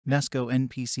NESCO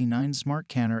NPC-9 Smart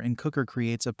Canner and Cooker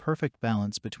creates a perfect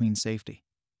balance between safety,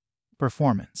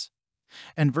 performance,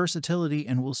 and versatility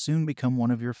and will soon become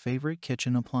one of your favorite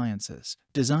kitchen appliances,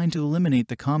 designed to eliminate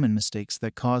the common mistakes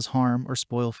that cause harm or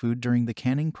spoil food during the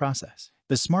canning process.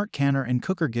 The Smart Canner and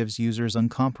Cooker gives users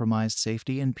uncompromised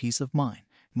safety and peace of mind,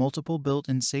 multiple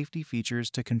built-in safety features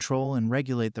to control and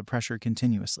regulate the pressure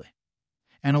continuously,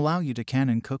 and allow you to can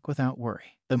and cook without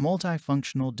worry. The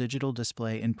multifunctional digital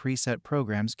display and preset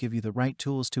programs give you the right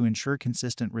tools to ensure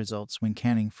consistent results when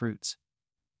canning fruits,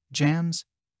 jams,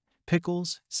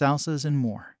 pickles, salsas, and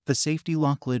more. The safety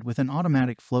lock lid with an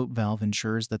automatic float valve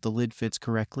ensures that the lid fits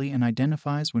correctly and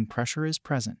identifies when pressure is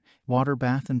present. Water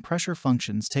bath and pressure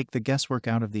functions take the guesswork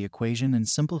out of the equation and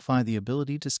simplify the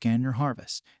ability to scan your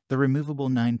harvest. The removable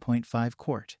 9.5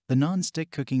 quart. The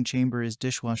non-stick cooking chamber is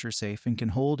dishwasher safe and can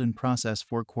hold and process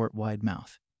 4 quart wide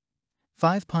mouth,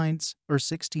 5 pints, or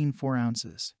 16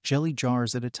 4-ounces jelly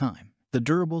jars at a time. The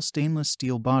durable stainless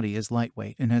steel body is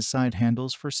lightweight and has side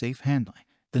handles for safe handling.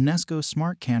 The NESCO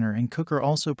Smart Canner and Cooker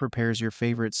also prepares your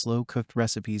favorite slow-cooked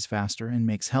recipes faster and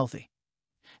makes healthy,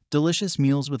 delicious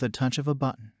meals with a touch of a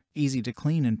button. Easy to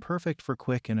clean and perfect for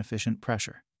quick and efficient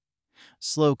pressure,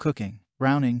 slow cooking,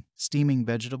 browning, steaming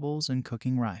vegetables, and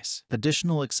cooking rice.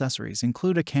 Additional accessories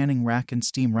include a canning rack and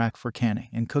steam rack for canning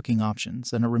and cooking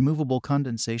options, and a removable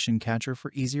condensation catcher for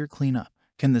easier cleanup.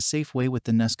 Can the safe way with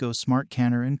the NESCO Smart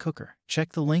Canner and Cooker.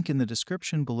 Check the link in the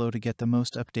description below to get the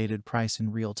most updated price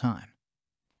in real time.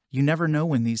 You never know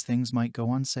when these things might go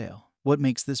on sale. What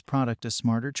makes this product a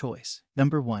smarter choice?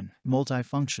 Number 1.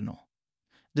 Multifunctional.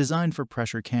 Designed for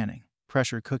pressure canning,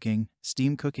 pressure cooking,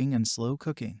 steam cooking, and slow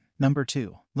cooking. Number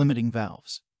 2. Limiting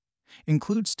valves.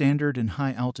 Include standard and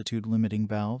high-altitude limiting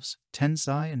valves, 10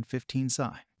 psi and 15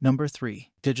 psi. Number 3.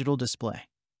 Digital display.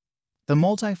 The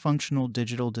multifunctional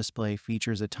digital display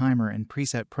features a timer and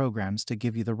preset programs to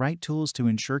give you the right tools to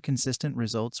ensure consistent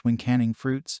results when canning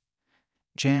fruits,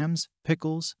 jams,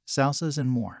 pickles, salsas, and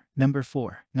more. Number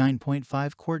 4.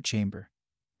 9.5 quart chamber.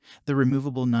 The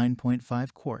removable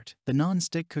 9.5 quart. The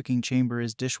non-stick cooking chamber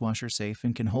is dishwasher safe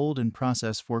and can hold and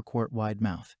process 4 quart wide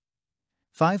mouth,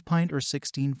 5 pint, or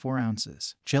 16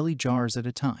 4-ounces jelly jars at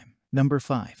a time. Number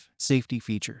 5. Safety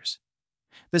features.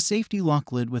 The safety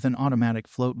lock lid with an automatic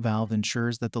float valve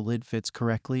ensures that the lid fits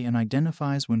correctly and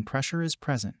identifies when pressure is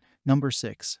present. Number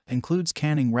 6. Includes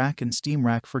canning rack and steam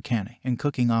rack for canning and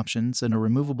cooking options, and a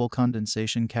removable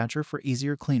condensation catcher for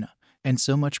easier cleanup, and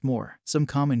so much more. Some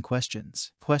common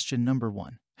questions. Question number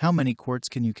 1. How many quarts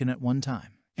can you can at one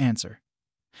time? Answer.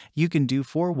 You can do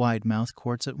 4 wide-mouth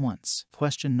quarts at once.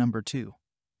 Question number 2.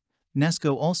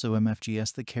 NESCO also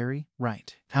MFGS the Carry,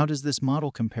 right? How does this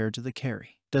model compare to the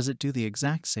Carry? Does it do the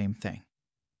exact same thing,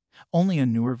 only a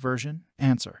newer version?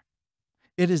 Answer.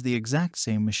 It is the exact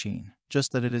same machine,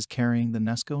 just that it is carrying the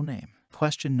NESCO name.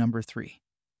 Question number 3.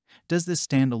 Does this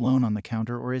stand alone on the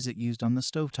counter or is it used on the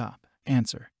stovetop?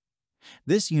 Answer.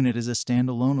 This unit is a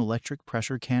standalone electric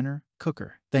pressure canner,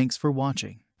 cooker. Thanks for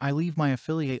watching. I leave my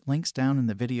affiliate links down in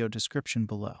the video description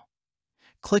below.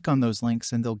 Click on those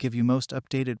links and they'll give you most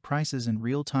updated prices in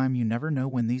real time. You never know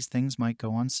when these things might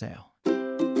go on sale.